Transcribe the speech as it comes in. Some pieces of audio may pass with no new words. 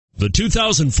The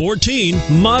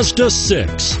 2014 Mazda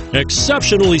 6.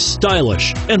 Exceptionally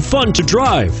stylish and fun to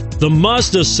drive, the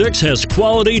Mazda 6 has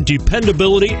quality,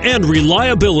 dependability, and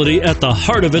reliability at the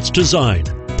heart of its design.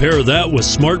 Pair that with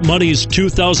Smart Money's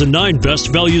 2009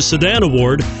 Best Value Sedan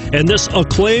Award, and this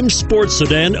acclaimed sports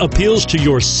sedan appeals to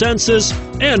your senses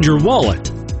and your wallet.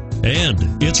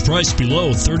 And it's priced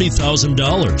below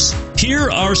 $30,000. Here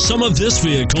are some of this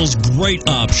vehicle's great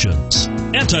options: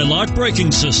 anti-lock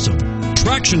braking system,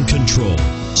 traction control,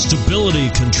 stability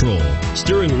control,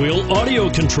 steering wheel audio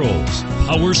controls,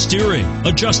 power steering,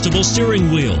 adjustable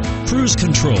steering wheel, cruise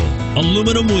control,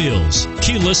 aluminum wheels,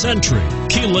 keyless entry,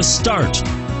 keyless start.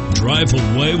 Drive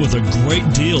away with a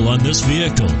great deal on this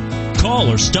vehicle.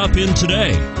 Call or stop in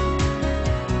today.